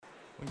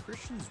When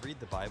Christians read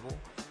the Bible,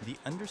 the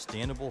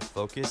understandable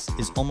focus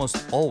is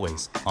almost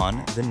always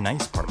on the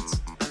nice parts.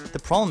 The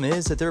problem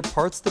is that there are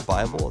parts of the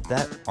Bible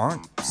that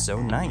aren't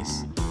so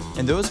nice,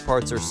 and those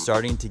parts are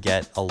starting to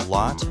get a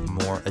lot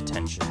more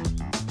attention.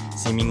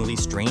 Seemingly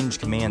strange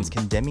commands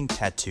condemning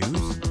tattoos,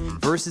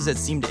 verses that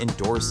seem to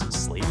endorse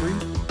slavery.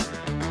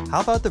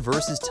 How about the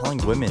verses telling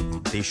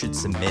women they should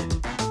submit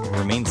and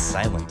remain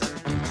silent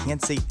and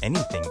can't say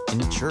anything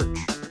in church?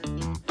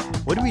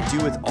 What do we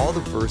do with all the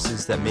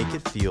verses that make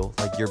it feel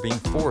like you're being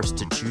forced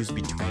to choose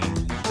between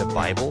the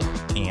Bible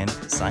and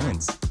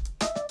science?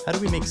 How do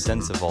we make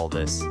sense of all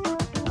this?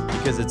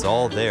 Because it's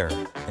all there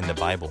in the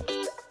Bible.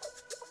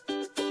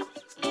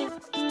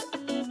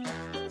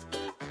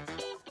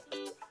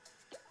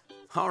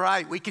 All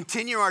right, we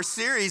continue our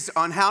series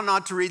on how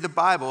not to read the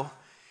Bible.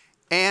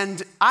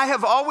 And I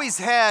have always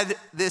had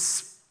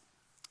this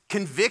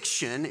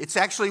conviction. It's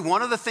actually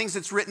one of the things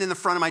that's written in the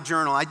front of my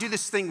journal. I do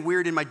this thing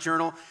weird in my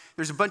journal.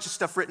 There's a bunch of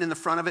stuff written in the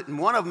front of it, and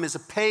one of them is a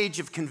page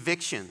of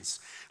convictions,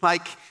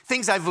 like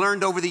things I've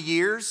learned over the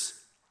years.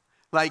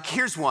 Like,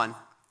 here's one.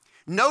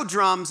 No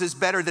drums is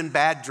better than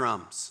bad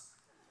drums.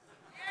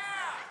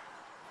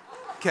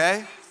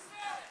 Okay?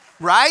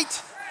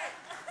 Right?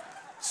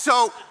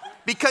 So,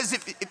 because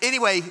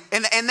anyway,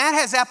 and that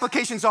has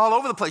applications all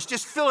over the place.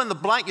 Just fill in the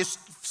blank, just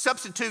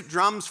substitute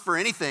drums for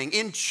anything.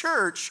 In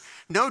church,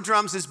 no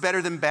drums is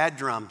better than bad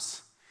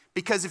drums.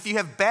 Because if you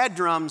have bad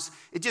drums,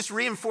 it just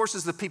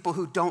reinforces the people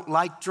who don't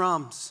like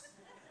drums.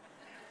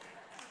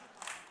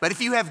 But if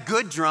you have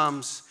good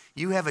drums,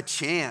 you have a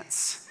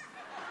chance.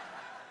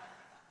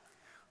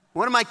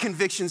 One of my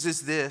convictions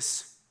is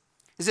this,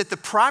 is that the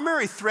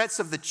primary threats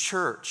of the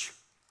church,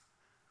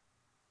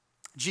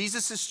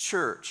 Jesus'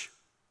 church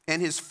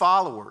and his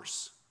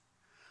followers,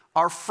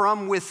 are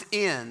from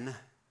within,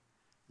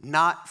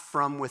 not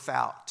from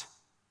without.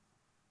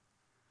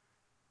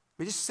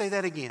 Let me just say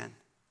that again.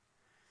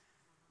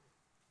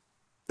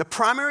 The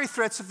primary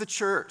threats of the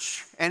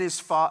church and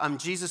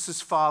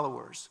Jesus'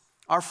 followers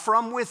are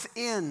from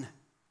within,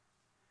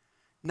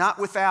 not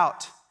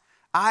without.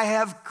 I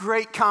have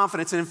great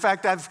confidence, and in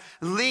fact, I've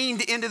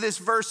leaned into this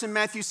verse in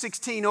Matthew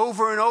 16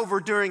 over and over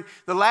during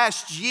the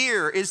last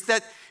year, is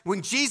that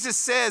when Jesus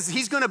says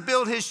he's going to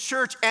build his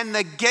church and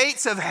the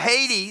gates of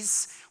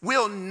Hades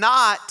will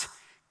not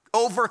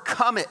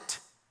overcome it.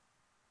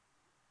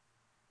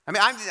 I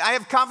mean, I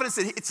have confidence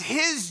that it's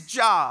his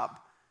job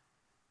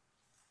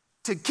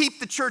to keep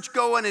the church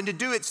going and to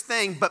do its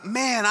thing. But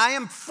man, I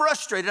am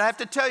frustrated. I have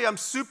to tell you, I'm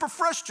super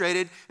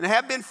frustrated, and I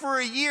have been for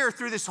a year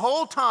through this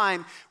whole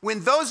time,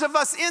 when those of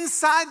us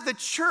inside the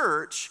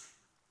church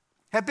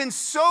have been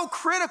so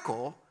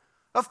critical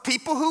of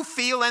people who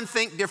feel and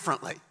think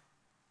differently.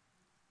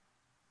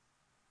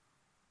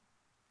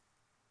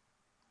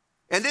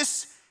 And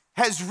this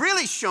has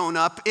really shown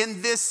up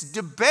in this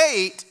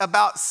debate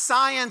about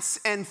science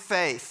and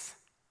faith.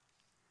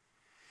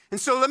 And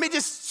so let me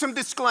just, some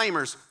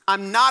disclaimers.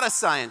 I'm not a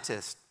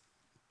scientist.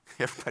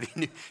 Everybody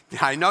knew,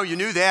 I know you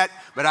knew that,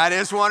 but I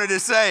just wanted to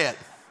say it.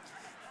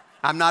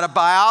 I'm not a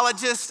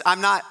biologist. I'm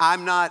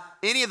not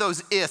any of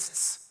those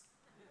ists.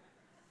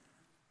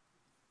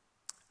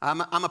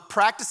 I'm a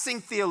practicing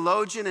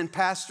theologian and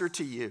pastor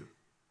to you.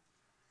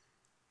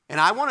 And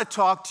I want to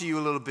talk to you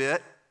a little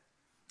bit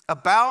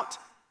about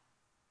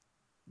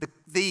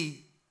the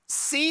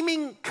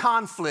seeming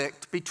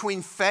conflict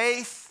between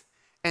faith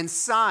and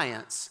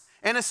science,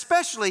 and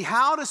especially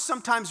how to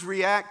sometimes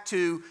react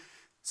to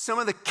some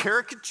of the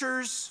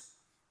caricatures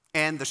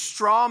and the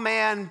straw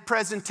man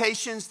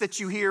presentations that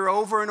you hear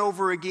over and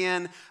over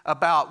again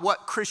about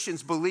what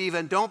Christians believe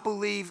and don't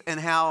believe, and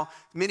how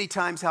many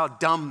times how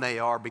dumb they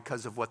are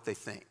because of what they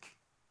think.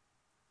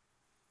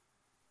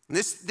 And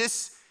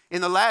this in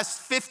the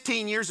last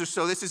 15 years or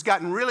so, this has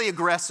gotten really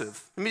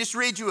aggressive. Let me just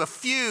read you a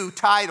few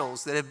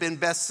titles that have been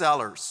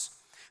bestsellers.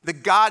 The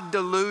God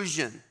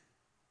Delusion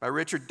by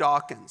Richard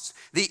Dawkins.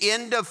 The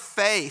End of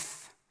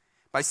Faith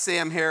by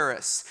Sam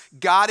Harris.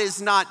 God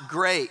is Not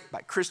Great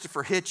by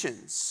Christopher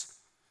Hitchens.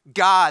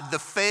 God, the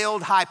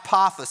Failed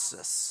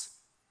Hypothesis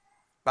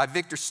by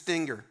Victor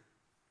Stenger.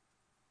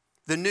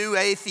 The New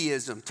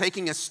Atheism,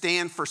 Taking a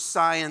Stand for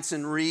Science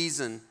and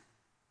Reason.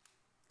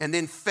 And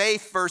then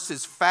Faith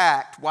versus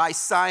Fact, Why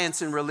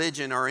Science and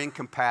Religion Are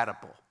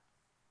Incompatible.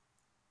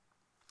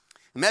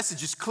 The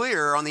message is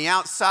clear on the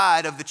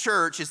outside of the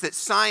church, is that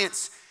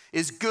science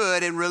is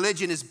good and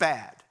religion is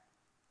bad.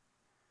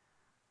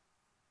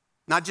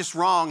 Not just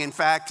wrong, in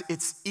fact,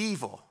 it's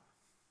evil.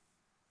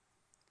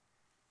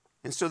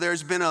 And so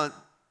there's been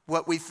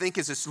what we think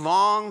is this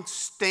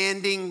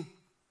long-standing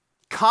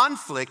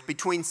conflict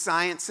between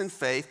science and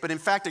faith. But in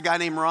fact, a guy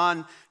named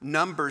Ron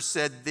Numbers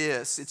said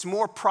this: it's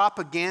more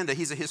propaganda.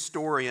 He's a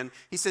historian.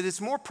 He said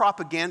it's more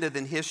propaganda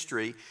than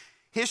history.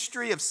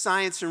 History of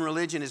science and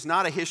religion is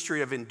not a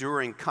history of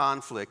enduring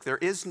conflict. There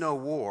is no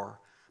war,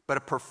 but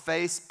a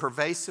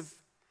pervasive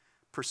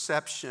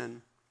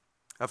perception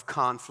of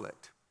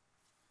conflict.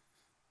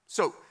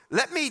 So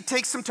let me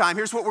take some time.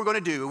 Here's what we're going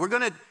to do. We're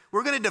going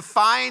to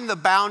define the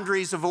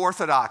boundaries of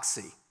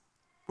orthodoxy.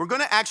 we're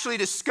going to actually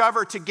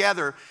discover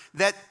together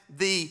that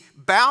the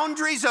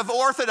boundaries of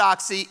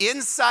orthodoxy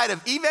inside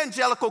of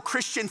evangelical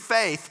Christian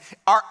faith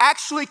are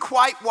actually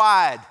quite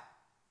wide.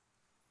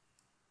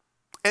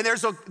 And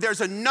there's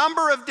a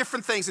number of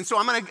different things. And so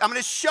I'm going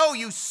to show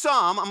you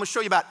some. I'm going to show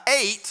you about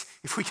 8,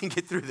 if we can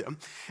get through them.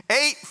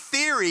 8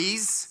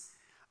 theories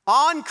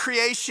on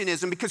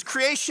creationism, because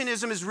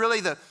creationism is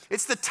really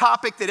it's the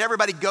topic that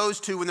everybody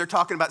goes to when they're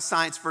talking about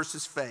science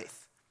versus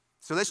faith.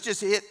 So let's just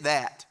hit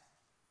that.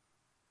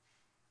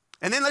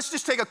 And then let's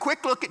just take a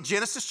quick look at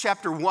Genesis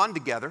chapter 1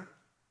 together.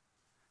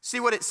 See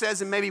what it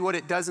says and maybe what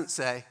it doesn't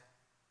say.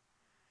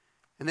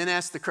 And then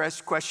ask the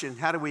question,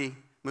 how do we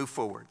move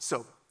forward?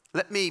 So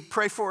let me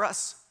pray for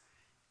us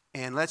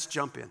and let's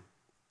jump in.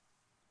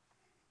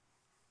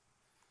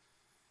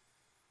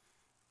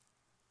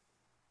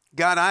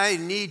 God, I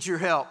need your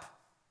help.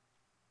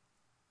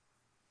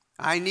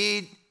 I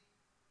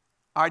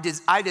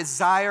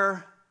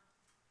desire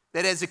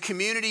that as a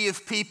community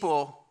of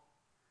people,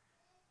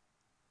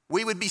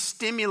 we would be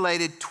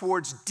stimulated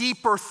towards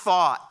deeper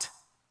thought.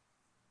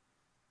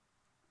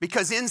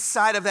 Because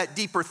inside of that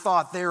deeper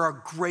thought, there are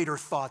greater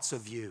thoughts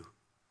of you.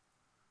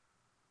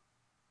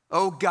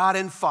 Oh God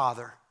and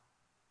Father,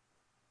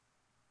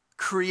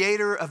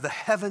 creator of the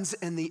heavens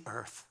and the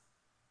earth,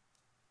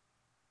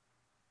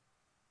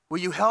 will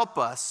you help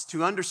us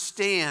to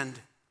understand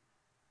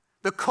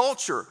the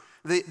culture,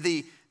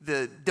 the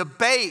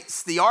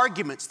debates, the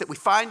arguments that we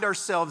find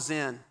ourselves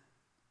in?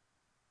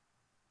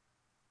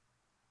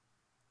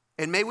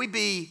 And may we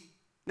be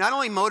not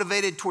only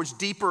motivated towards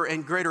deeper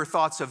and greater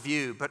thoughts of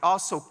you, but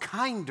also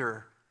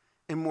kinder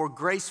and more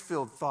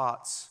grace-filled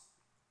thoughts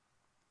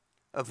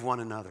of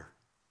one another.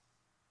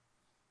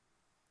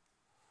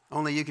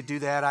 Only you could do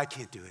that. I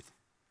can't do it.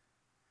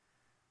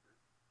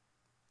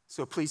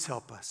 So please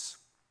help us.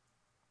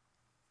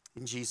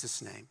 In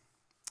Jesus' name,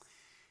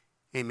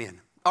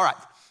 amen. All right,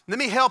 let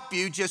me help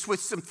you just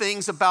with some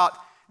things about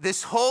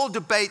this whole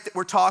debate that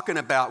we're talking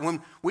about.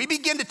 When we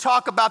begin to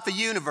talk about the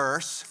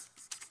universe,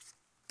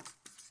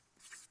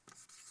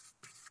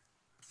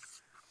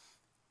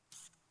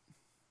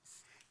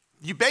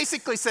 you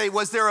basically say,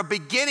 was there a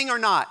beginning or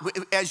not?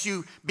 As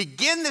you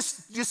begin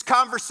this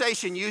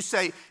conversation, you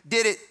say,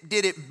 did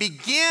it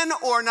begin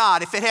or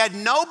not? If it had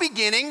no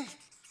beginning,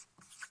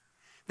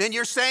 then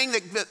you're saying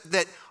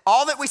that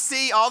all that we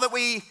see, all that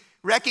we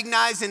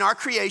recognize in our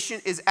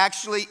creation is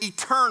actually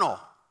eternal.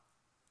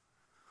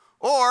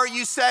 Or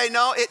you say,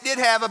 no, it did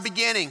have a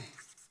beginning.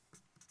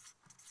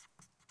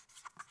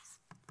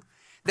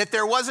 That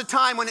there was a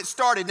time when it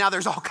started. Now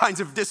there's all kinds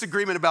of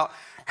disagreement about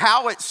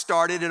how it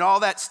started and all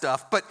that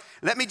stuff. But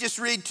let me just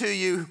read to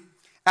you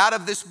out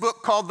of this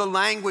book called The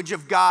Language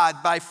of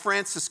God by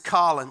Francis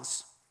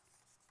Collins.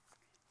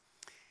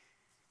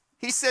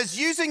 He says,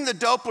 using the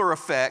Doppler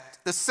effect,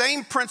 the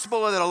same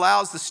principle that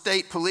allows the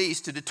state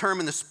police to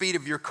determine the speed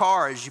of your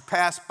car as you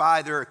pass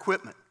by their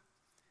equipment,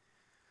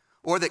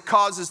 or that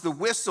causes the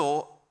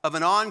whistle of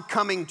an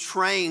oncoming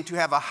train to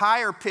have a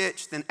higher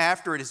pitch than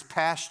after it has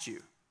passed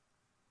you.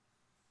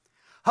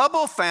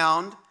 Hubble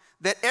found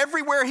that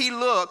everywhere he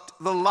looked,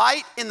 the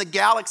light in the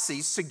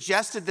galaxies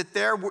suggested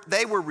that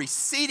they were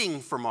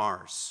receding from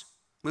ours,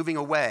 moving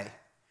away.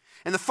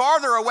 And the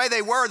farther away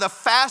they were, the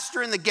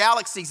faster in the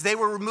galaxies they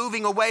were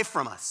moving away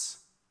from us.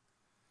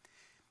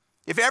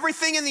 If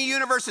everything in the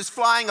universe is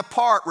flying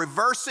apart,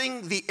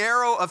 reversing the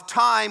arrow of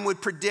time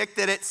would predict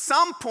that at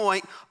some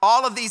point,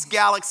 all of these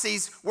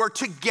galaxies were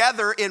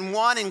together in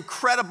one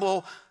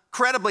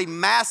incredibly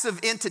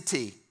massive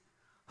entity.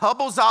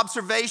 Hubble's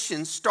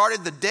observations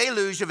started the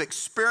deluge of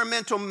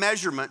experimental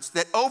measurements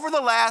that over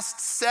the last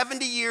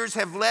 70 years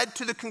have led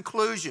to the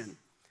conclusion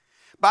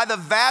by the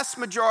vast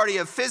majority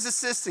of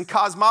physicists and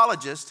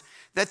cosmologists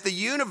that the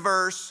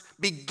universe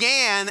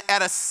began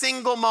at a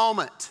single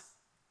moment,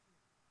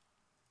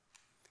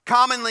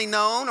 commonly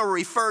known or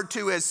referred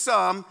to as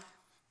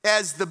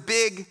the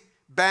Big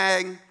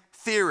Bang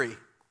Theory.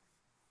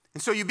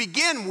 And so you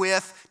begin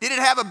with, did it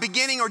have a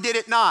beginning or did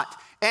it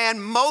not?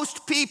 And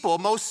most people,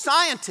 most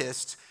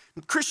scientists,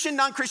 Christian,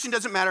 non-Christian,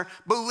 doesn't matter,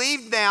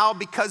 believe now,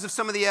 because of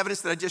some of the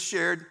evidence that I just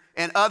shared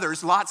and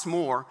others, lots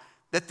more,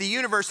 that the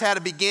universe had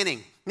a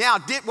beginning. Now,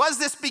 was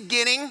this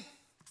beginning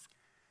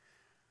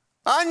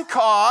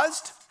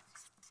uncaused,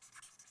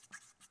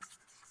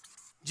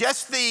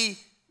 just the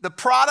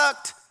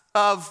product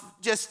of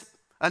just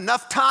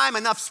enough time,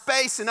 enough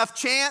space, enough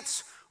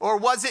chance, or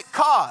was it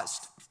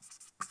caused?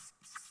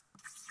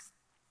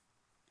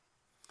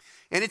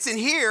 And it's in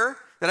here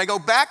that I go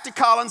back to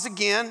Collins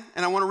again,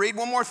 and I want to read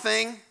one more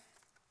thing.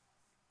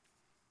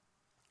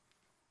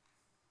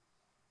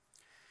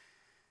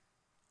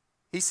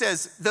 He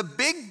says, the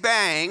Big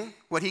Bang,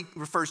 what he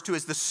refers to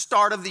as the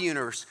start of the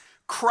universe,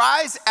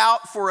 cries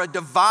out for a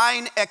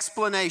divine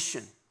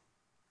explanation.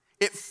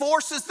 It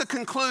forces the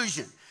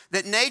conclusion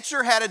that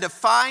nature had a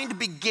defined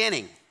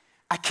beginning.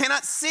 I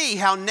cannot see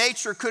how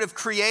nature could have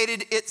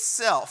created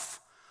itself.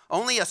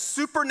 Only a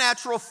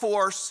supernatural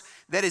force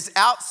that is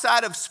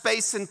outside of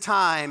space and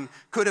time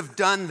could have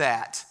done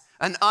that.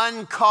 An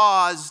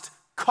uncaused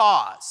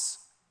cause.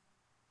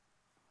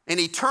 an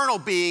eternal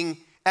being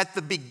at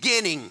the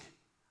beginning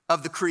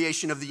of the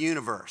creation of the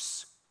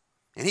universe.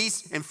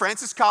 And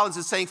Francis Collins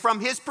is saying from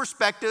his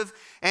perspective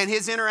and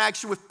his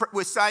interaction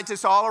with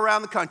scientists all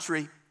around the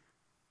country,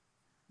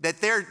 that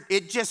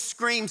it just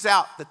screams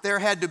out that there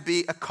had to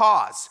be a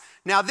cause.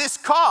 Now this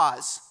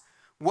cause,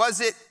 was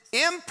it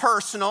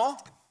impersonal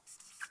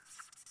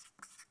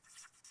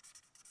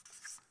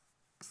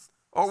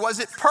or was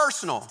it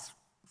personal?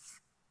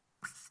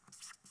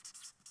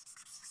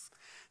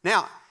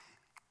 Now,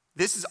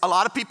 this is a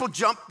lot of people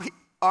jump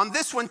on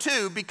this one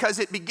too because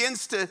it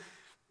begins to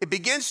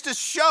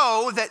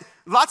show that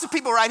lots of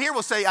people right here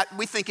will say,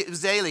 we think it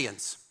was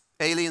aliens.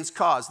 Aliens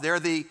cause. They're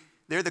the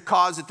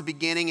cause at the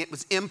beginning. It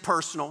was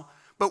impersonal.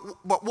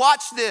 But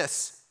watch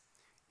this.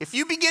 If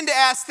you begin to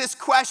ask this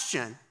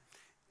question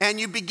and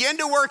you begin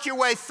to work your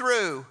way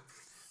through,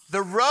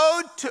 the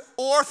road to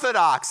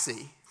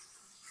orthodoxy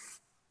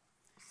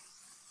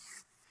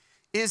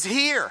is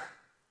here.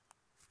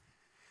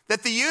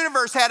 That the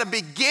universe had a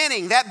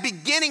beginning. That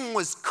beginning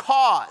was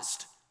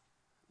caused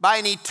by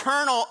an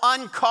eternal,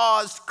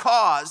 uncaused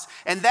cause.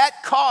 And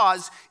that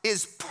cause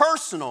is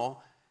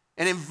personal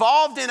and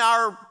involved in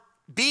our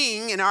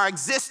being, in our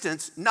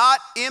existence, not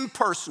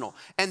impersonal.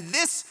 And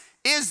this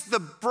is the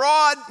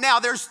broad, now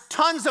there's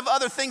tons of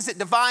other things that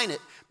define it,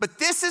 but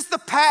this is the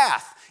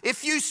path.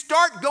 If you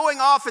start going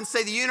off and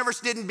say the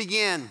universe didn't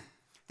begin,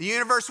 the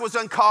universe was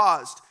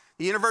uncaused,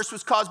 the universe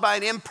was caused by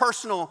an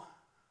impersonal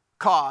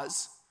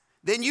cause,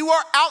 then you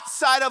are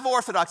outside of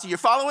orthodoxy. You're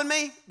following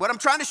me? What I'm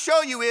trying to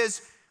show you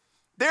is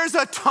there's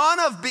a ton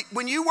of,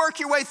 when you work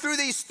your way through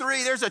these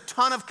three, there's a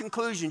ton of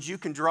conclusions you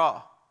can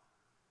draw.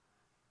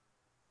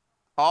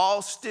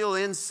 All still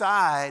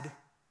inside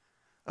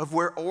of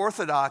where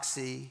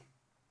orthodoxy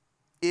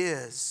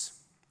is.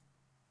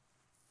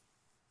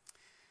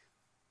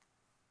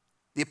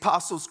 The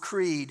Apostles'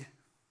 Creed,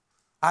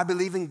 I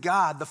believe in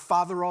God, the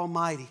Father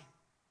Almighty,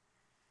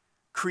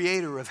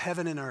 creator of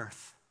heaven and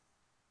earth.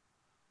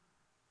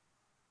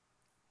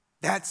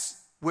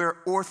 That's where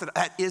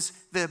that is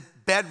the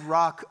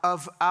bedrock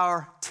of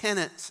our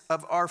tenets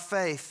of our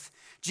faith.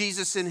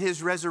 Jesus in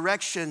his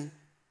resurrection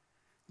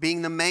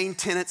being the main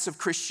tenets of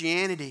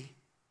Christianity.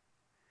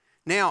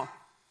 Now,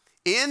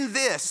 in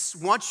this,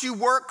 once you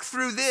work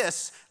through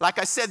this, like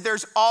I said,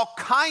 there's all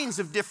kinds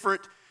of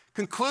different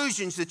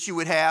conclusions that you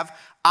would have.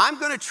 I'm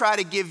going to try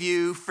to give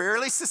you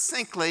fairly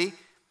succinctly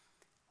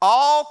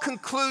all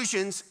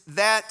conclusions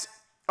that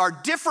are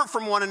different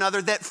from one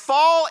another that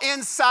fall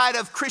inside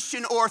of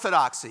Christian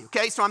orthodoxy.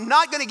 Okay, so I'm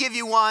not going to give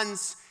you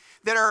ones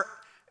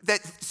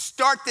that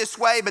start this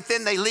way, but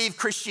then they leave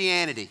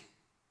Christianity.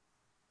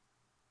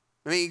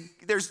 I mean,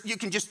 you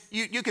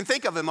can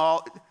think of them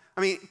all.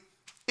 I mean,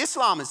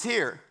 Islam is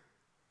here.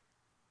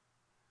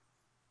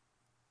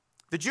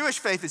 The Jewish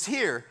faith is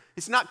here.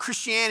 It's not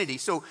Christianity.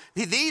 So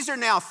these are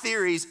now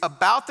theories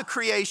about the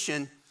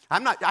creation.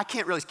 I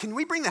can't really, can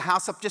we bring the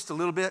house up just a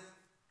little bit?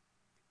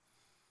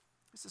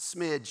 Just a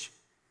smidge.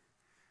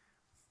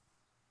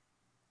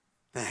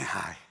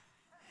 Hi.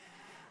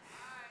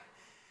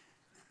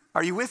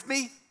 Are you with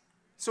me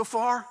so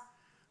far?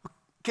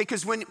 Okay,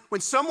 because when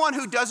someone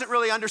who doesn't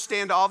really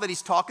understand all that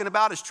he's talking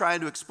about is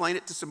trying to explain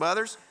it to some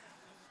others,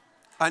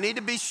 I need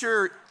to be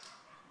sure.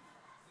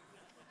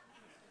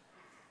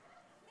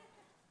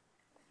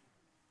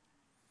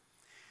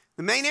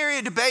 The main area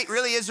of debate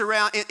really is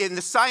around, in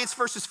the science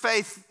versus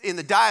faith, in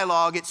the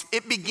dialogue,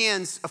 it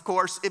begins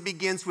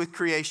with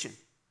creation.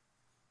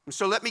 And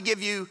so let me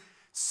give you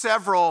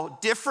several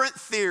different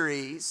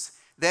theories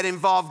that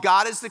involve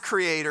God as the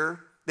creator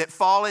that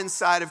fall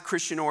inside of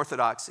Christian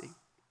orthodoxy.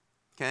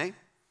 Okay?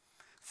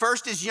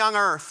 First is young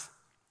earth.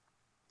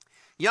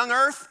 Young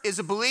earth is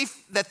a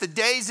belief that the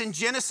days in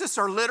Genesis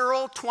are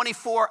literal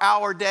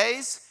 24-hour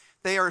days.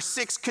 They are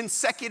 6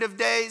 consecutive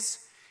days.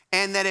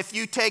 And that if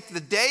you take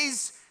the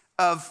days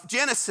of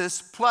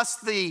Genesis plus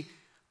the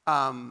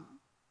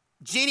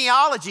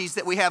genealogies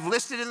that we have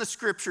listed in the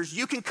scriptures,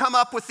 you can come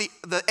up with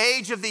the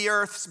age of the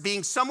earth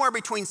being somewhere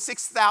between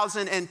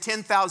 6,000 and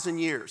 10,000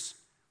 years.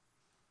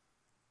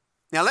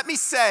 Now let me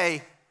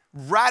say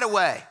right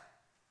away,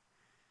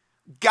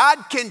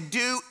 God can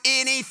do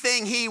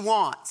anything he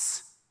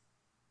wants.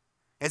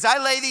 As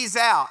I lay these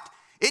out,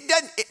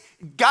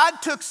 God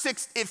took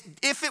 6,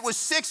 if it was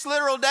 6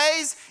 literal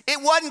days, it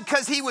wasn't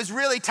because he was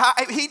really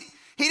tired.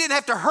 He didn't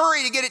have to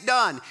hurry to get it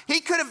done. He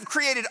could have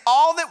created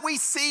all that we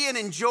see and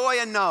enjoy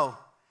and know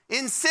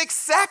in 6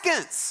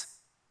 seconds.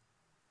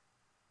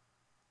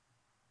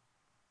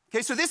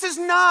 Okay, so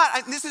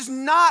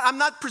I'm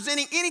not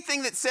presenting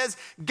anything that says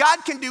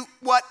God can do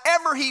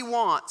whatever he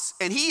wants.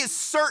 And he is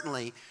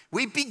certainly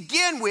the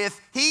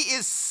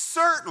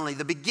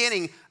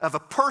beginning of a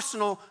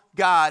personal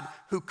God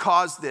who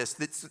caused this.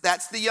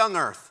 That's the young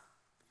earth.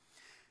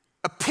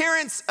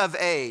 Appearance of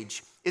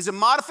age is a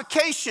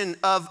modification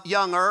of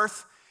young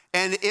earth,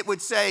 and it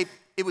would say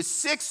it was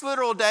 6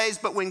 literal days,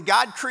 but when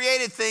God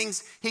created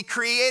things, he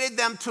created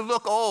them to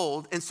look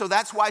old, and so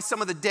that's why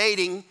some of the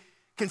dating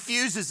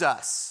confuses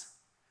us.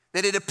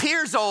 That it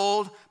appears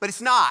old, but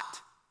it's not.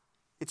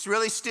 It's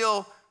really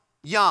still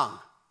young.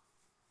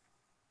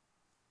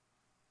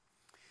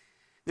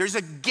 There's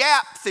a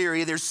gap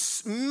theory.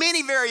 There's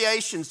many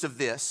variations of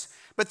this.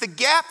 But the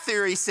gap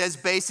theory says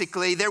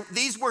basically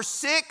these were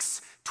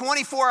 6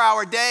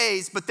 24-hour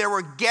days, but there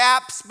were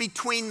gaps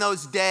between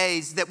those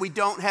days that we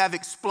don't have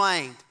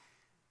explained.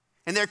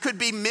 And there could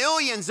be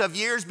millions of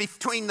years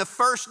between the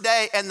first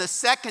day and the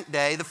second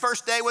day. The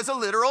first day was a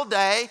literal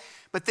day,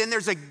 but then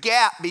there's a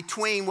gap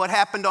between what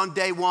happened on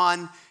day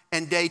 1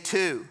 and day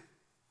 2.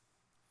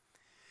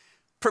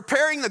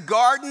 Preparing the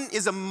garden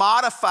is a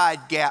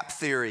modified gap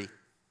theory.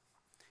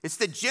 It's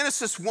that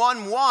Genesis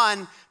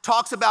 1:1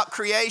 talks about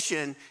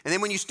creation, and then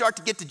when you start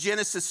to get to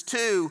Genesis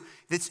 2,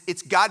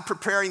 it's God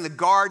preparing the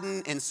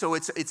garden, and so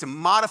it's a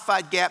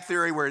modified gap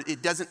theory where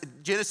it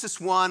doesn't, Genesis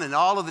 1 and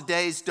all of the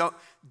days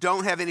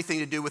don't have anything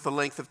to do with the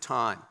length of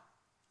time.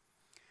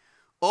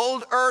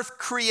 Old earth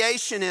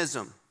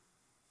creationism.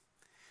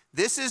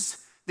 This is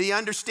the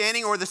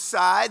understanding or the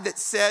side that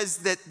says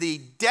that the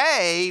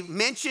day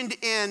mentioned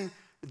in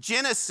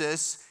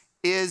Genesis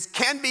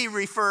can be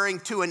referring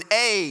to an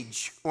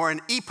age or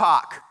an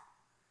epoch,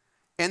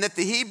 and that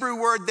the Hebrew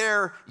word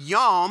there,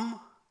 yom,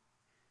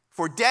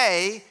 for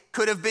day,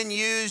 could have been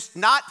used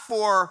not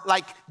for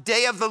like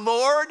day of the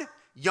Lord.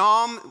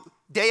 Yom,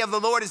 day of the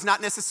Lord, is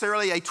not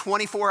necessarily a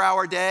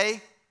 24-hour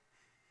day.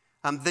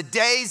 The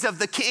days of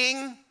the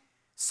king,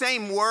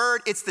 same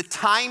word. It's the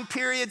time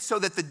period, so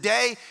that the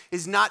day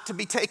is not to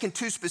be taken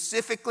too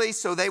specifically.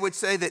 So they would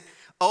say that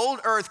old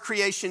earth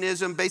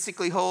creationism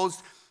basically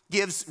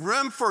gives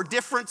room for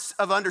difference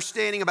of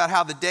understanding about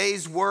how the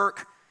days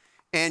work,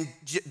 and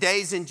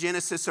days in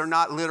Genesis are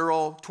not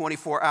literal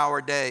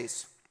 24-hour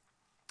days.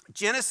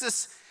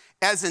 Genesis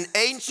as an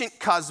ancient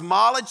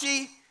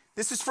cosmology.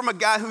 This is from a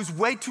guy who's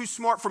way too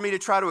smart for me to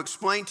try to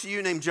explain to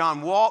you, named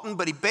John Walton,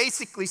 but he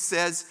basically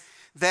says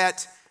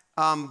that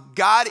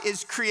God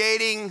is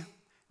creating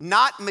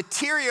not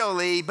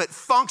materially, but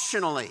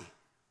functionally.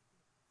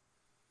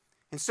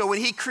 And so when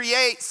he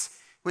creates,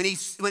 when it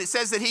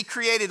says that he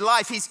created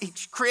life, he's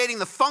creating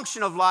the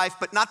function of life,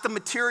 but not the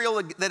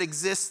material that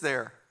exists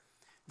there.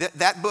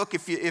 That book,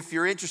 if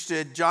you're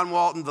interested, John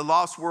Walton, The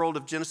Lost World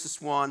of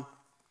Genesis 1.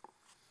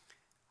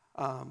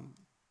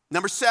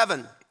 Number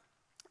 7,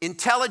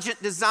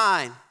 intelligent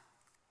design.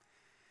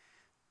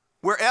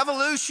 Where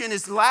evolution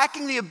is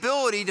lacking the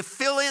ability to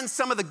fill in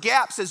some of the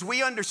gaps as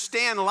we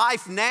understand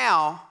life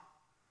now,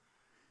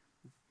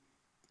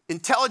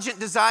 intelligent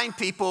design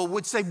people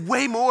would say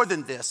way more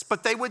than this,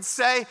 but they would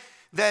say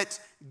that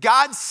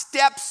God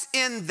steps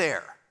in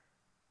there.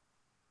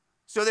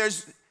 So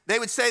they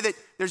would say that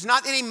there's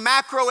not any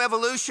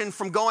macroevolution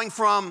from going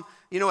from,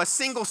 a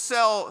single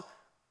cell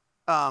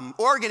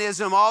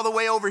organism all the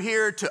way over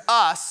here to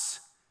us.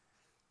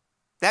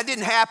 That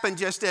didn't happen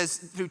just as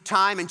through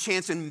time and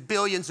chance and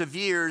billions of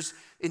years.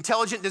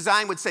 Intelligent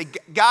design would say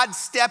God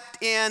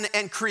stepped in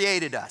and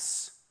created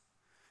us.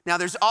 Now,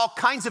 there's all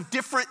kinds of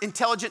different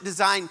intelligent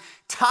design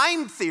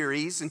time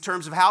theories in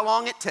terms of how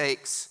long it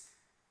takes.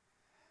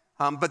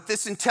 But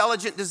this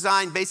intelligent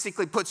design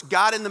basically puts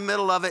God in the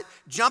middle of it,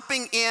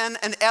 jumping in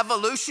an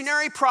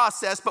evolutionary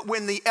process. But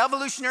when the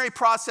evolutionary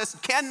process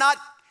cannot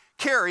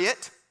carry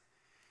it,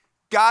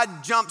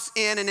 God jumps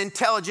in and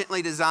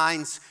intelligently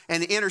designs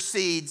and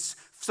intercedes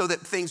so that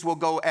things will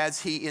go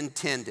as he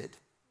intended.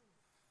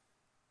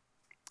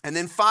 And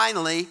then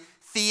finally,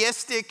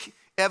 theistic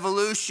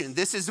evolution.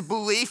 This is a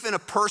belief in a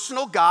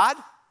personal God,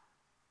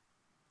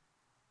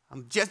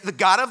 just the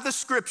God of the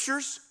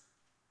scriptures,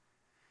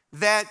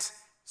 that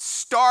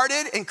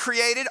started and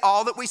created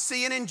all that we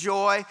see and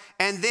enjoy,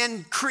 and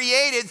then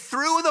created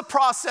through the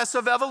process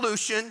of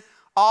evolution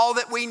all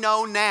that we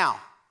know now,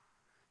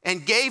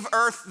 and gave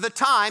earth the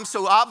time.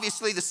 So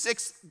obviously the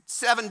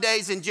 7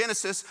 days in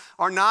Genesis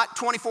are not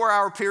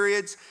 24-hour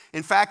periods.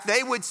 In fact,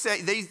 they would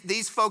say,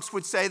 these folks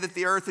would say that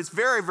the earth is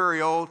very,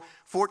 very old,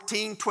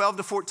 12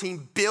 to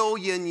 14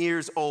 billion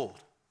years old.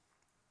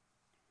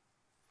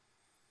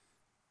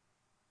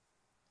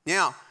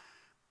 Now,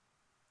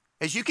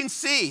 as you can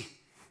see,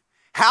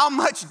 how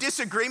much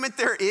disagreement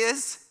there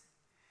is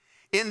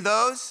in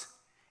those.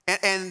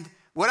 And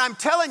what I'm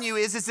telling you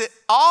is that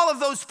all of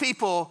those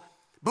people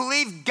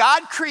believe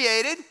God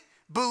created,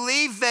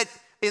 believe that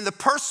in the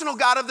personal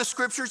God of the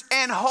scriptures,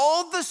 and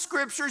hold the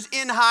scriptures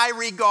in high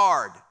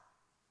regard.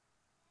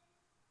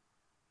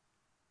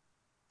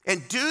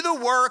 And do the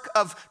work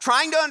of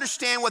trying to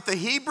understand what the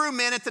Hebrew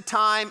meant at the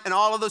time and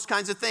all of those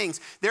kinds of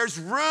things. There's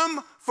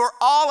room for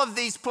all of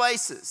these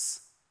places.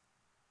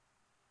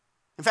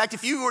 In fact,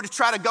 if you were to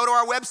try to go to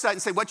our website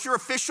and say, what's your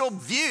official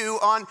view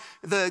on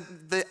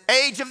the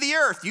age of the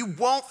earth? You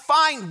won't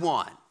find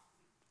one.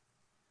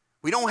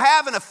 We don't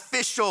have an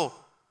official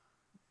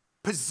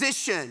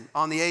position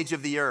on the age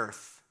of the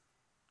earth.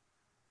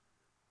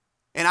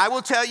 And I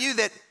will tell you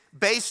that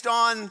based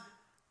on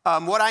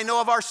what I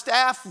know of our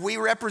staff, we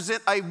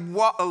represent a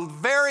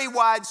very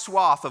wide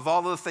swath of all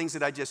of the things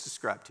that I just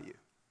described to you.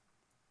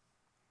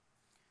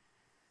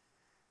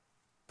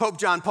 Pope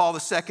John Paul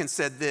II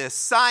said this: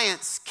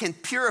 science can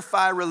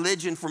purify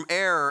religion from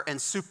error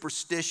and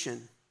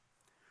superstition.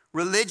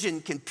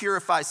 Religion can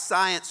purify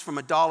science from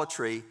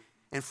idolatry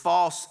and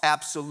false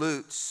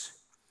absolutes.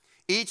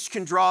 Each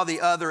can draw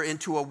the other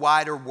into a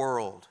wider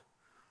world,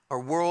 a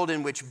world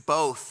in which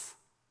both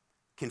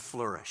can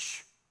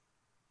flourish.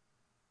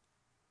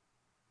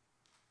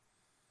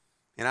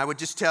 And I would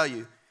just tell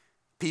you,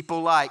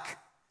 people like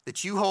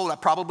that you hold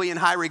probably in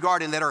high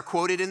regard and that are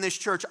quoted in this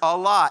church a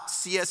lot,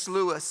 C.S.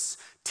 Lewis,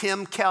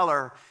 Tim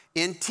Keller,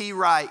 N.T.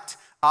 Wright,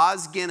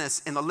 Os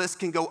Guinness, and the list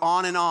can go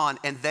on,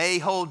 and they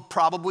hold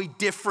probably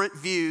different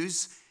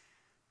views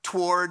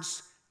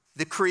towards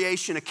the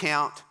creation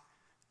account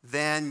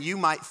than you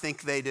might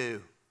think they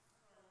do.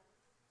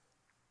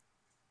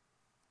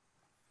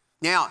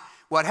 Now,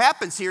 what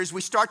happens here is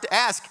we start to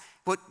ask,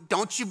 but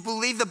don't you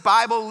believe the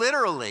Bible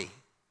literally?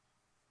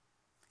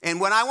 And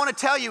what I want to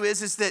tell you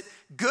is that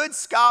good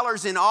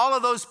scholars in all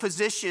of those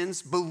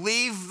positions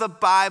believe the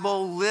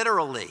Bible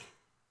literally.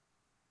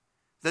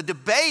 The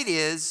debate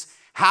is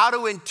how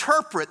to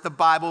interpret the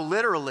Bible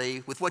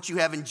literally with what you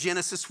have in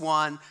Genesis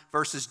 1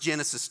 versus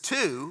Genesis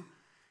 2,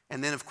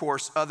 and then, of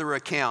course, other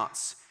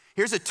accounts.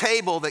 Here's a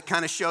table that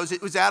kind of shows,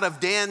 it was out of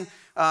Dan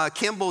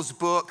Kimball's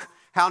book,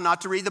 How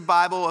Not to Read the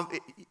Bible.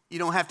 You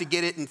don't have to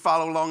get it and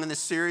follow along in this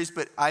series,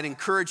 but I'd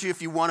encourage you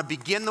if you want to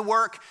begin the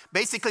work.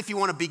 Basically, if you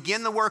want to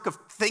begin the work of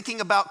thinking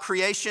about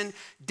creation,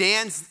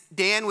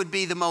 Dan would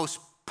be the most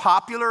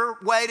popular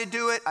way to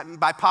do it.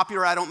 By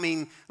popular, I don't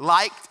mean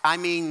liked, I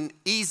mean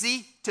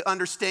easy to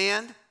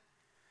understand.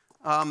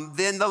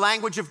 Then The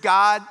Language of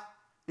God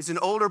is an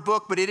older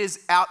book, but it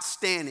is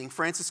outstanding.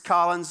 Francis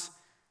Collins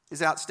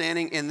is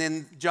outstanding, and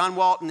then John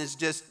Walton is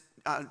just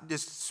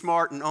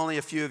smart, and only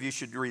a few of you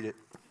should read it.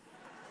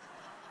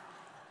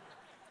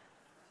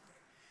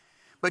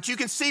 But you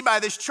can see by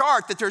this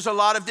chart that there's a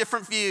lot of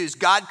different views.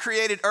 God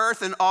created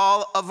earth and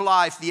all of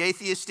life. The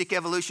atheistic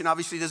evolution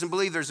obviously doesn't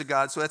believe there's a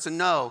God, so that's a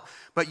no.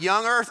 But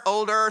young earth,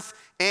 old earth,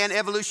 and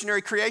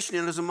evolutionary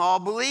creationism all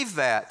believe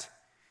that.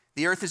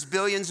 The earth is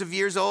billions of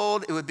years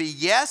old. It would be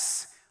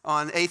yes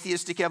on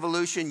atheistic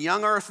evolution.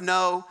 Young earth,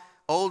 no.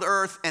 Old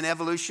earth and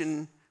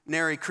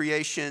evolutionary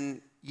creation,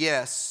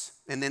 yes.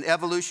 And then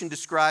evolution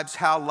describes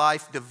how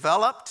life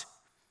developed.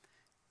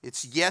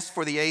 It's yes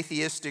for the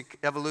atheistic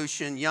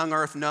evolution, young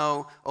earth,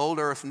 no, old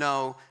earth,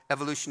 no,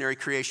 evolutionary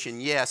creation,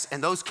 yes.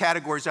 And those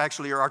categories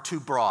actually are too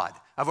broad.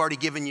 I've already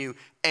given you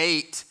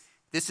 8.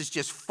 This is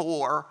just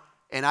 4,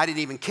 and I didn't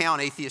even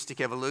count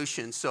atheistic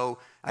evolution. So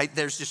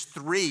there's just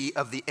 3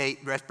 of the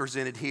 8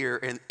 represented here,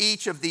 and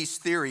each of these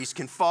theories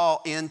can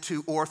fall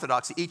into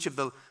orthodoxy, each of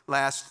the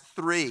last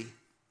 3,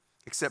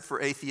 except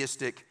for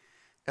atheistic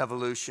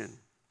evolution.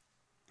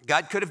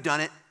 God could have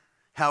done it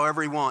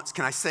however he wants.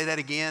 Can I say that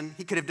again?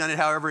 He could have done it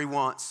however he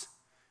wants.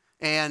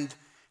 And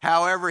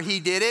however he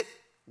did it,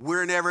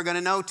 we're never going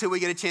to know till we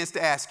get a chance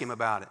to ask him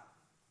about it.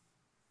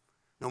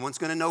 No one's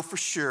going to know for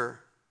sure.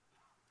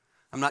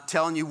 I'm not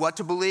telling you what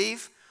to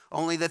believe,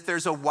 only that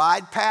there's a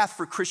wide path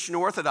for Christian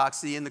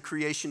orthodoxy in the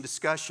creation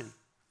discussion.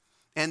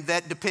 And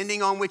that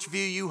depending on which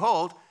view you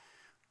hold,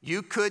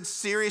 you could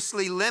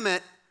seriously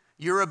limit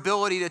your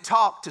ability to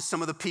talk to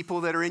some of the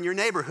people that are in your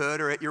neighborhood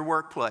or at your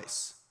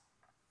workplace.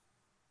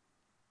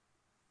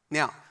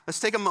 Now, let's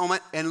take a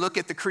moment and look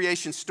at the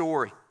creation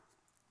story.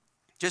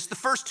 Just the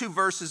first 2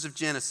 verses of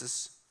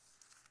Genesis,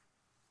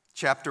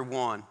 chapter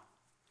 1,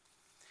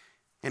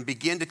 and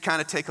begin to kind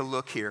of take a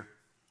look here.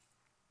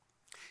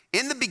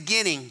 In the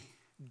beginning,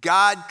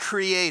 God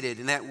created,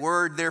 and that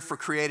word there for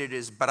created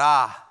is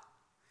bara,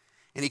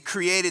 and he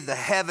created the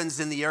heavens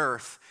and the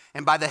earth.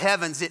 And by the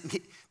heavens,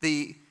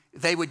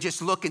 they would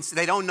just look and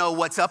they don't know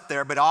what's up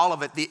there, but all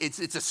of it,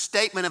 it's a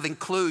statement of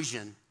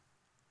inclusion.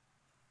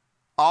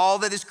 All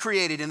that is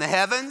created in the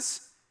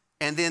heavens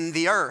and then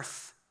the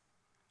earth,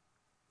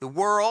 the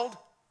world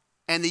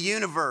and the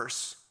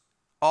universe,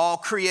 all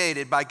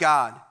created by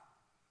God.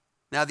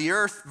 Now the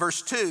earth,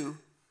 verse 2,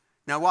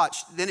 now watch,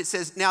 then it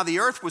says, now the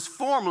earth was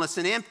formless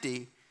and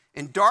empty,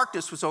 and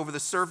darkness was over the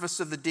surface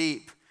of the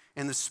deep,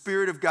 and the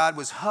Spirit of God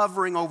was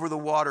hovering over the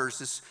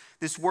waters.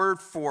 This word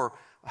for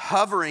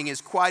hovering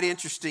is quite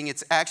interesting.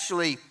 It's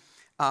actually,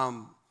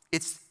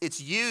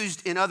 it's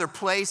used in other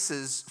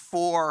places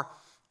for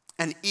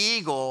an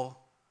eagle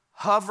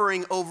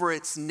hovering over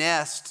its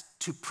nest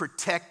to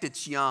protect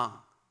its young.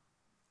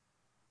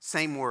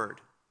 Same word.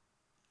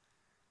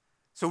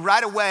 So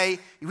right away,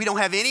 we don't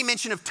have any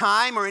mention of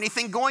time or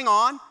anything going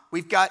on.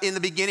 We've got in the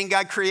beginning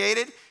God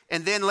created,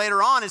 and then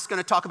later on it's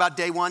going to talk about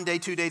day 1, day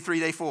 2, day 3,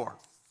 day 4.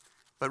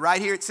 But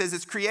right here it says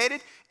it's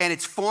created, and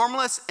it's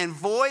formless and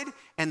void,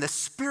 and the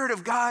Spirit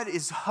of God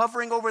is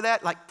hovering over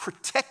that, like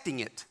protecting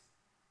it,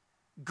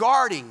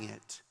 guarding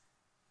it,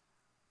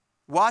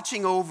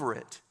 watching over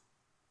it.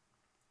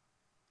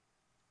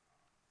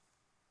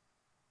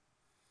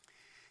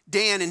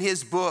 Dan, in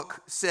his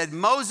book, said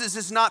Moses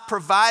is not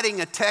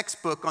providing a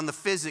textbook on the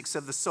physics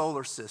of the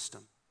solar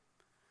system,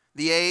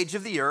 the age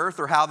of the earth,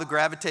 or how the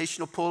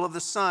gravitational pull of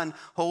the sun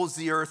holds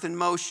the earth in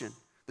motion,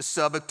 the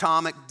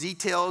subatomic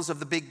details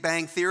of the Big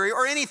Bang Theory,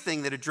 or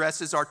anything that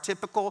addresses our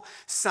typical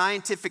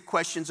scientific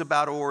questions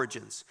about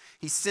origins.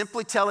 He's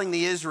simply telling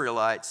the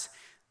Israelites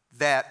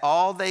that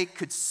all they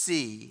could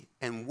see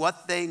and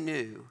what they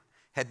knew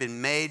had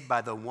been made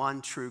by the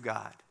one true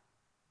God.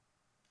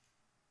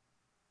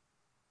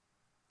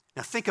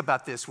 Now think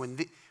about this.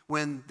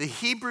 When the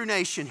Hebrew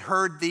nation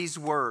heard these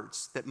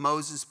words that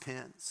Moses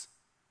pens,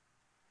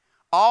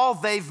 all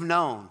they've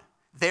known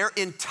their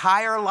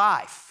entire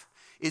life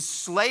is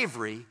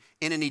slavery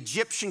in an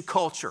Egyptian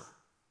culture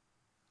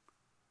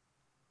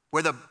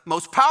where the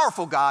most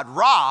powerful god,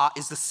 Ra,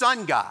 is the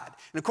sun god.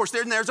 And of course,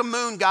 there's a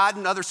moon god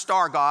and other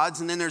star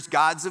gods, and then there's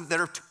gods that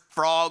are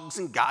frogs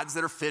and gods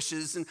that are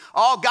fishes and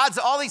all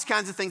these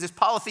kinds of things. There's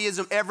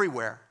polytheism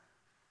everywhere.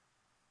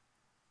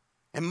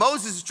 And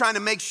Moses is trying to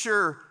make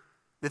sure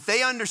that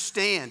they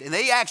understand and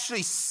they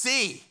actually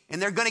see,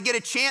 and they're going to get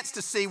a chance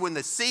to see when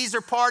the seas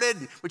are parted,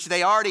 which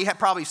they already have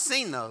probably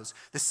seen those.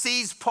 The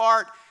seas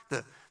part,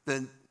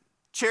 the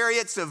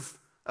chariots of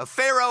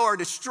Pharaoh are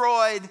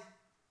destroyed.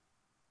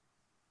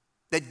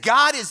 That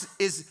God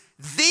is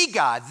the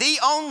God, the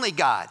only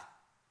God.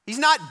 He's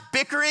not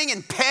bickering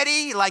and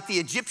petty like the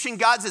Egyptian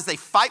gods as they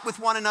fight with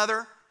one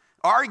another,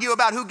 argue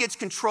about who gets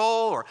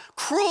control, or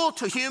cruel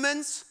to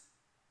humans.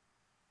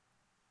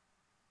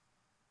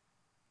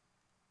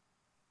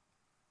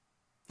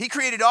 He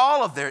created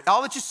all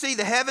that you see,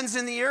 the heavens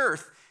and the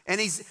earth,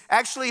 and he's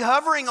actually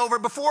hovering over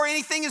before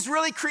anything is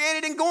really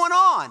created and going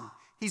on.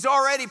 He's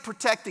already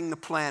protecting the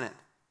planet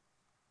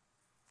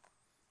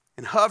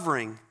and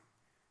hovering,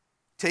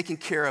 taking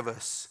care of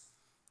us.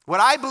 What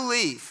I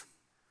believe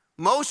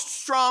most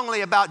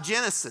strongly about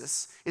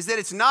Genesis is that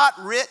it's not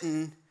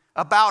written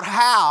about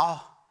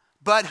how,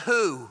 but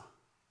who.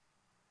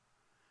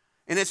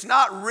 And it's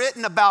not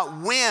written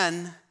about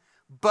when,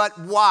 but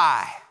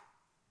why.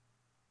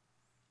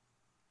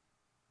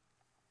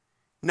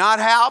 Not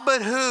how,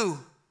 but who.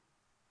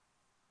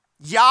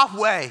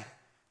 Yahweh,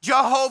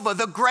 Jehovah,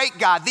 the great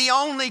God, the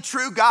only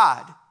true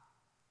God.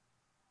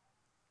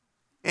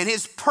 And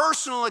his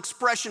personal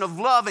expression of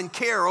love and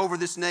care over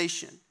this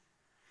nation.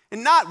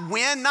 And not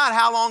when, not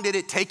how long did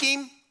it take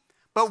him,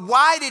 but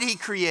why did he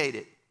create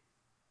it?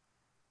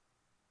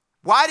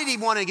 Why did he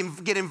want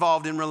to get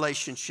involved in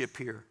relationship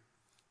here?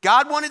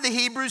 God wanted the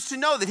Hebrews to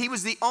know that he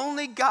was the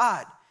only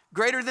God,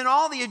 greater than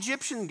all the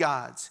Egyptian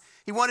gods.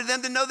 He wanted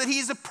them to know that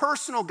he's a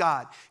personal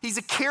God. He's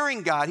a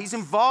caring God. He's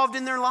involved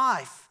in their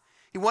life.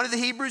 He wanted the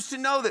Hebrews to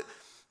know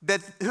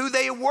that who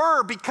they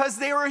were because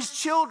they were his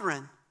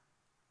children.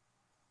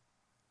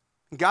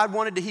 God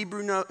wanted the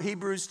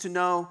Hebrews to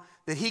know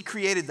that he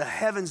created the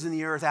heavens and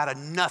the earth out of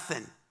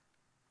nothing.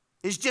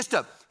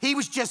 He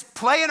was just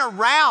playing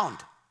around.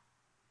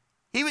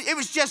 It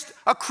was just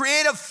a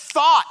creative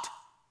thought.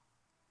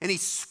 And he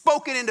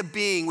spoke it into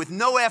being with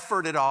no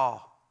effort at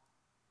all.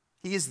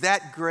 He is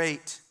that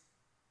great.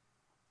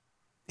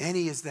 And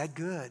he is that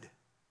good.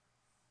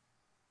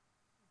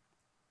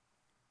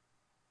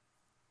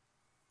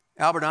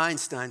 Albert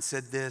Einstein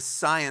said this: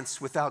 science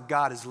without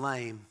God is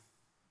lame,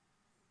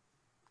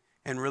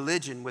 and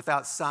religion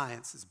without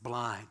science is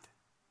blind.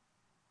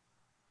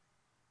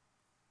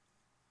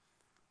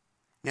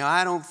 Now,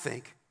 I don't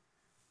think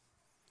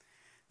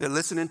that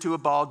listening to a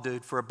bald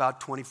dude for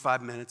about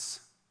 25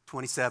 minutes,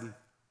 27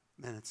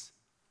 minutes,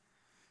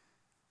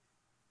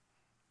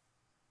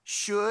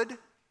 should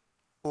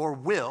or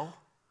will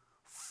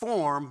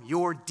form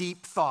your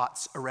deep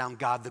thoughts around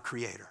God the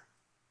Creator.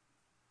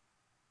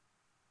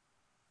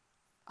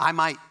 I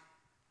might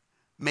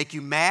make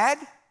you mad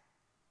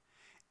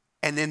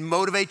and then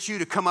motivate you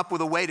to come up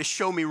with a way to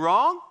show me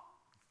wrong.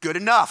 Good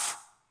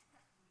enough.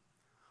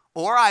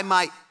 Or I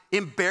might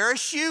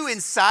embarrass you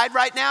inside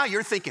right now.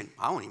 You're thinking,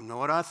 I don't even know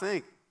what I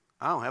think.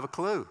 I don't have a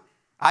clue.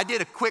 I did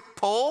a quick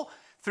poll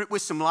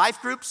with some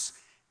life groups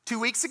 2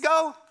 weeks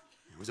ago.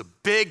 There was a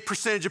big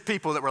percentage of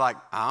people that were like,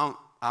 I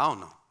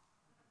don't know.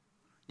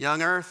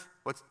 Young Earth?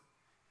 What's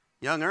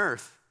Young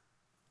Earth?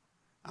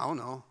 I don't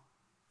know.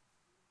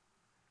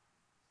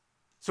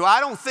 So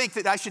I don't think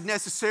that I should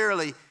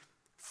necessarily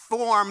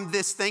form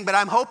this thing, but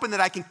I'm hoping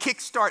that I can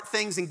kickstart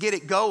things and get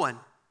it going.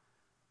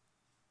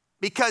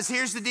 Because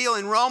here's the deal.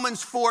 In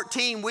Romans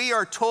 14, we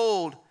are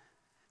told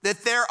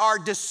that there are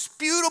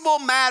disputable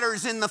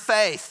matters in the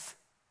faith.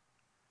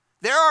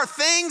 There are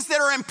things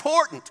that are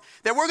important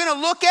that we're going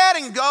to look at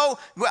and go,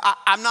 well,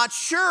 I'm not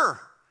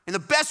sure. And the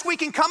best we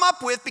can come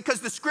up with,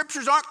 because the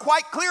scriptures aren't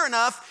quite clear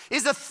enough,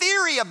 is a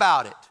theory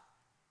about it.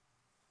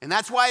 And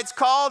that's why it's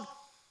called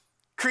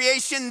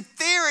creation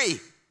theory.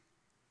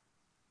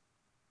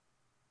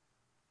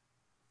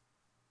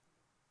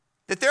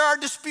 That there are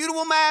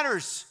disputable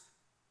matters.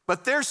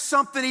 But there's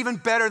something even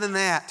better than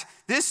that.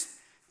 This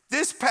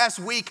past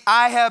week,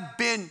 I have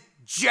been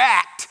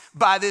jacked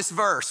by this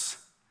verse.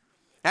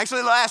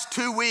 Actually, the last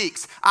 2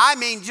 weeks. I've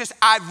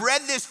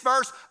read this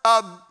verse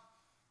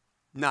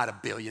not a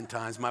billion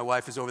times. My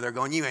wife is over there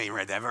going, you ain't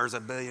read that verse a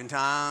billion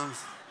times.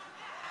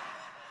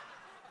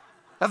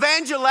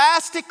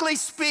 Evangelistically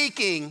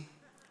speaking,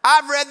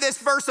 I've read this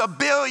verse a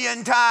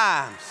billion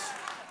times.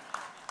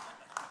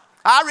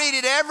 I read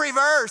it every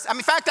verse.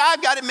 In fact,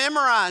 I've got it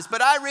memorized,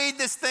 but I read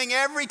this thing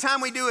every time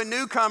we do a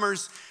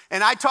newcomers,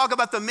 and I talk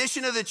about the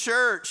mission of the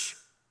church.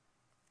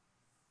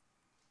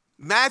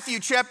 Matthew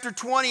chapter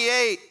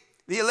 28,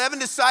 The 11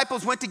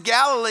 disciples went to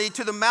Galilee,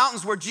 to the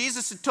mountains where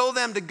Jesus had told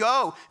them to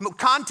go.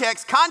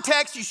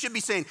 Context, you should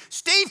be saying,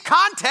 Steve,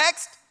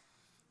 context.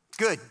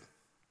 Good.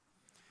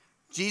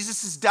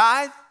 Jesus has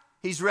died.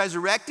 He's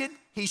resurrected.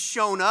 He's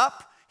shown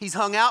up. He's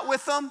hung out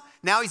with them.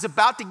 Now he's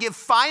about to give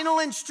final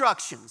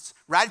instructions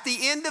right at the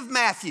end of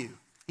Matthew.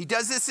 He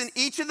does this in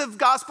each of the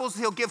Gospels.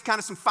 He'll give kind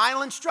of some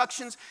final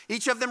instructions.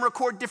 Each of them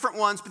record different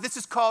ones, but this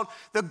is called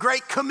the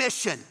Great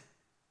Commission.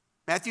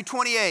 Matthew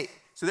 28.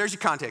 So there's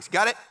your context.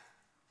 Got it?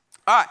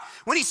 All right.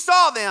 When he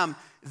saw them,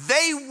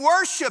 they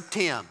worshiped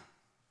him.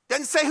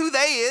 Doesn't say who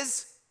they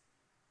is.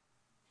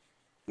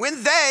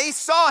 When they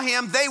saw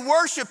him, they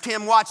worshiped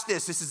him. Watch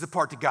this. This is the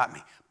part that got me.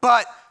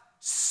 But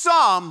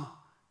some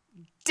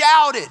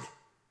doubted.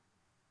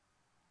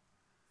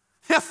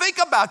 Now think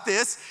about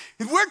this.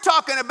 We're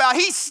talking about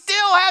he still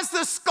has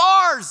the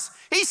scars.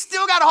 He's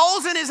still got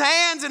holes in his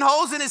hands and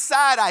holes in his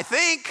side, I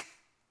think.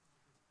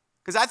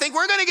 Because I think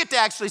we're going to get to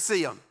actually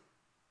see him.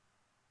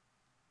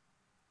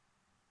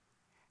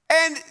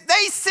 And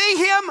they see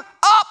him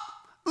up,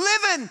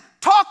 living,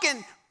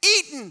 talking,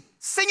 eating,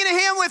 singing a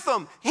hymn with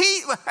them.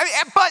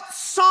 But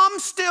some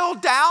still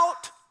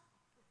doubt.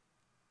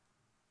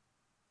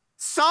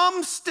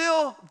 Some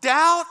still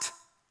doubt.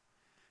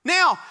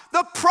 Now,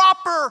 the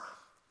proper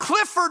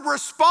Clifford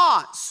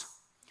response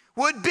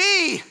would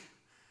be,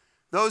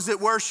 those that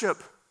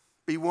worship,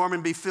 be warm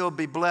and be filled,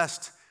 be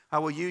blessed. I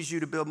will use you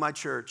to build my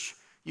church.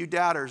 You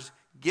doubters,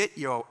 get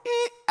your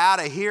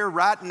out of here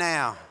right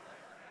now.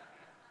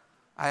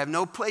 I have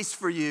no place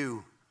for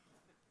you.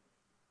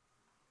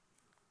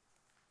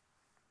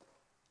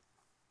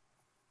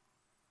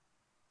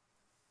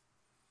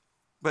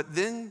 But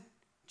then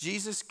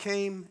Jesus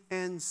came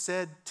and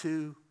said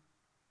to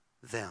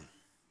them.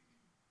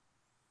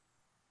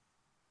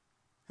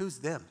 Who's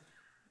them?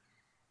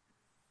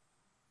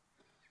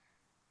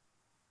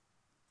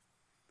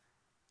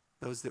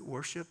 Those that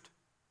worshiped?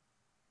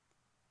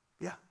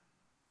 Yeah.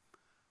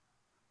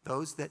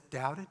 Those that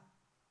doubted?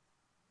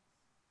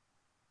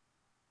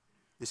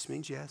 This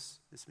means yes.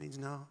 This means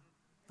no.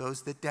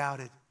 Those that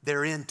doubted,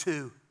 they're in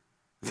too.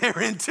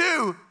 They're in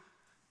too.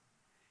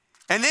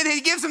 And then he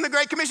gives them the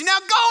Great Commission. Now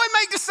go and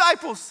make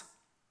disciples.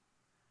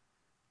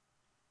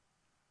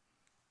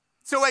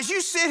 So as you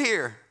sit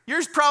here,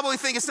 you're probably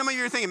thinking, some of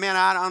you are thinking, man,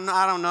 I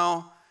don't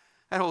know.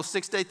 That whole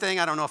 6-day thing,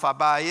 I don't know if I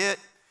buy it.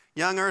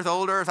 Young earth,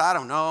 old earth, I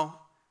don't know.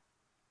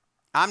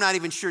 I'm not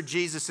even sure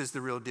Jesus is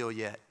the real deal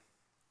yet.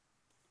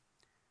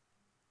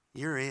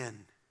 You're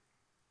in.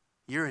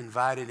 You're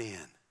invited in.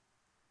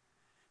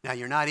 Now,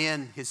 you're not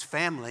in his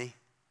family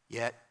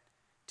yet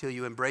till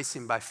you embrace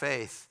him by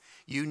faith.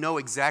 You know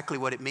exactly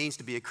what it means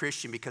to be a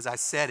Christian because I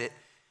said it.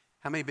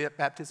 How many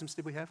baptisms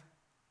did we have?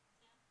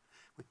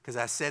 Because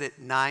I said it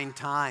 9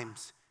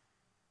 times.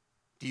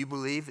 Do you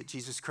believe that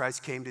Jesus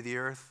Christ came to the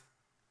earth,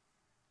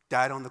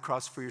 died on the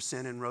cross for your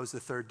sin, and rose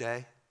the 3rd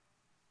day?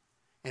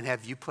 And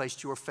have you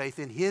placed your faith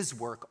in his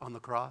work on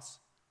the cross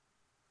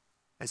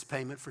as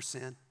payment for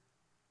sin?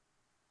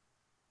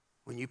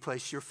 When you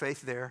place your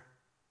faith there,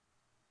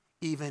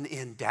 even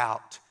in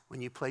doubt,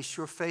 when you place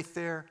your faith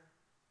there,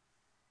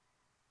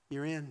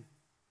 you're in.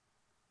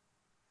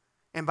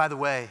 And by the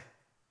way,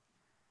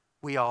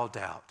 we all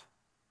doubt.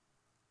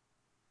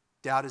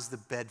 Doubt is the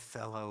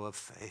bedfellow of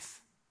faith.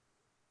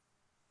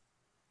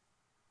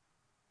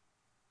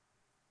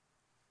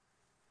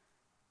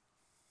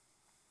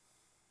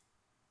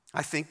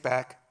 I think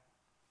back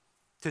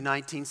to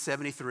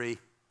 1973,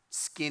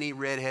 skinny,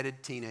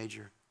 redheaded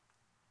teenager.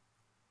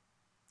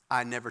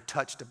 I never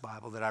touched a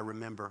Bible that I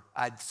remember.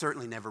 I'd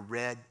certainly never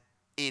read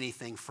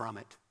anything from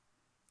it.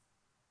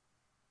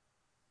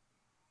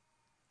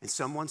 And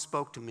someone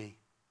spoke to me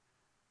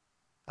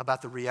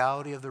about the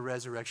reality of the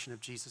resurrection of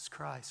Jesus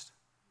Christ.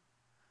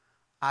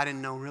 I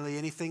didn't know really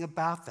anything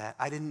about that.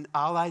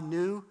 All I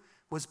knew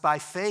was by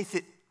faith,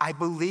 I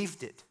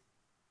believed it.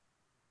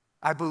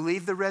 I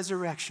believed the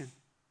resurrection.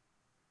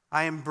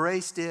 I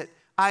embraced it.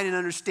 I didn't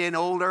understand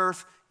old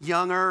earth,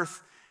 young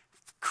earth,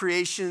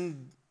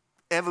 creation,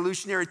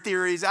 evolutionary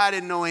theories. I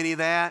didn't know any of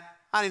that.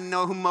 I didn't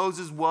know who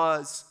Moses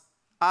was.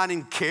 I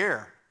didn't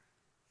care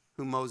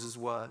who Moses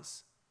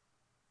was.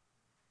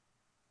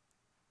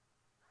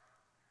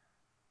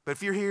 But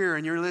if you're here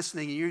and you're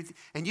listening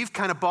and you've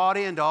kind of bought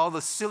into all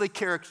the silly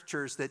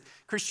caricatures that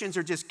Christians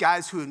are just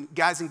guys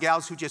and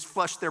gals who just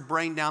flush their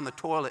brain down the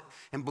toilet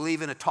and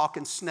believe in a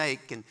talking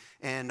snake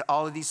and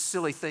all of these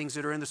silly things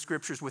that are in the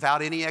scriptures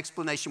without any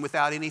explanation,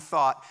 without any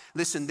thought.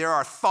 Listen, there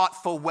are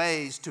thoughtful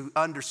ways to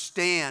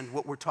understand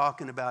what we're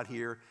talking about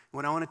here.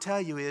 What I want to tell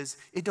you is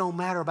it don't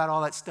matter about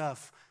all that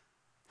stuff.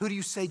 Who do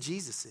you say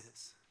Jesus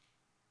is?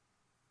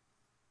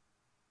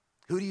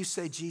 Who do you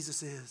say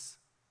Jesus is?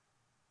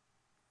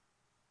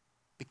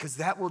 Because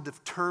that will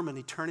determine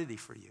eternity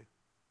for you.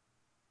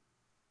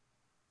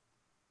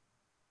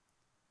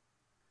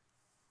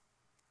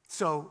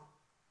 So,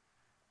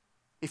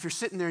 if you're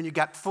sitting there and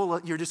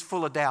you're just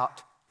full of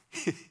doubt,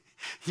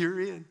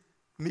 you're in.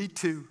 Me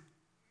too.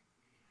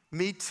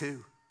 Me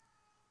too.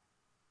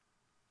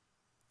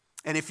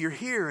 And if you're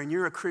here and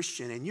you're a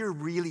Christian and you're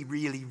really,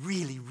 really,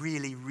 really,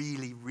 really,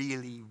 really,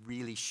 really,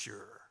 really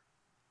sure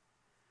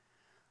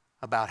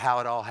about how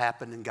it all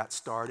happened and got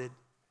started,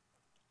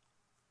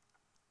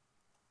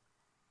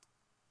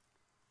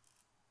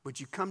 would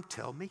you come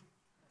tell me?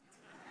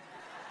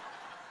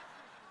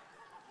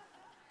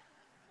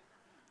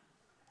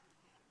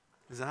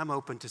 Because I'm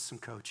open to some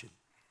coaching.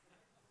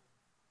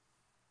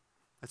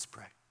 Let's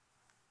pray.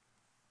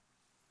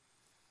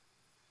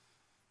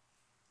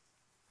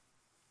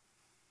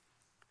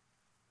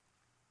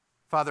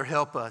 Father,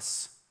 help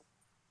us.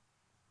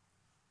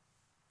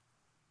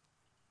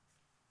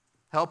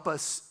 Help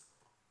us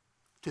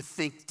to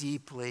think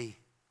deeply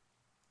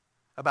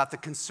about the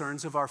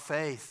concerns of our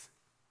faith,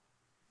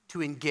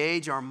 to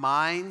engage our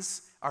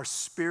minds, our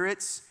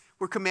spirits.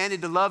 We're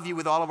commanded to love you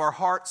with all of our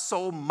heart,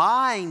 soul,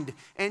 mind,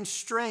 and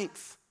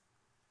strength.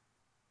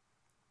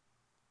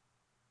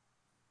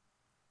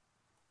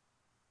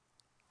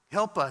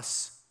 Help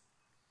us.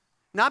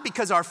 Not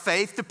because our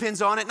faith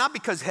depends on it, not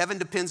because heaven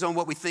depends on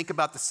what we think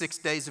about the 6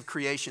 days of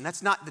creation.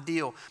 That's not the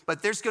deal.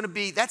 But that's going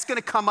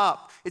to come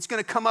up. It's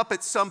going to come up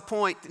at some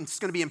point, and it's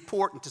going to be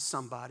important to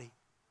somebody.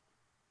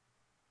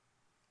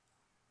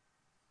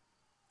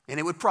 And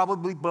it would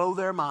probably blow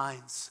their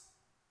minds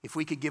if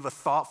we could give a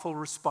thoughtful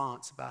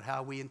response about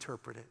how we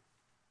interpret it.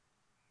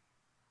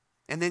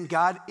 And then,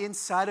 God,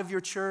 inside of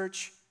your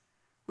church,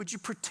 would you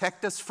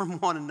protect us from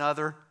one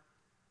another?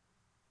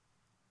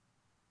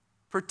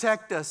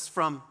 Protect us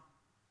from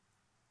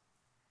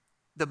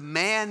the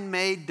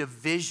man-made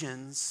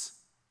divisions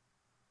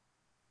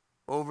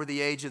over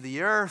the age of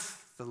the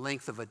earth, the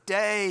length of a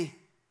day.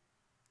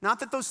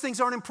 Not that those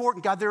things aren't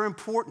important. God, they're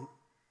important.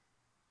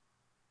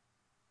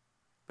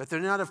 But they're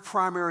not of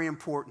primary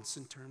importance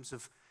in terms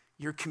of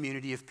your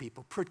community of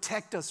people.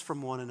 Protect us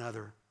from one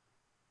another.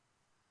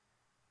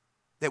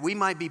 That we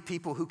might be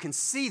people who can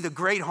see the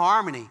great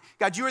harmony.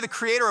 God, you are the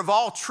creator of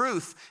all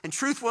truth, and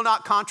truth will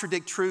not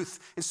contradict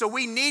truth. And so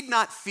we need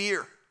not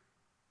fear.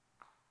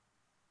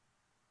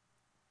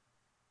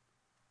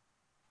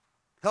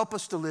 Help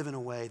us to live in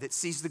a way that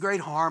sees the great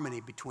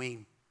harmony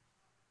between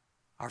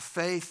our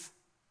faith,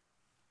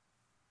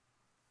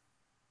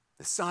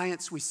 the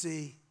science we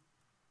see,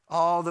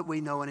 all that we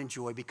know and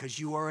enjoy, because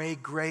you are a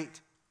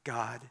great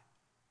God,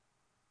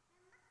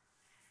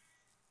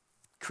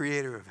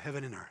 creator of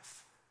heaven and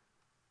earth,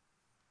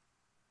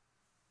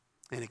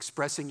 and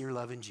expressing your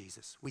love in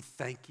Jesus. We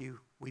thank you.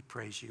 We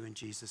praise you in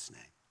Jesus'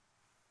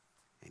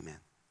 name. Amen.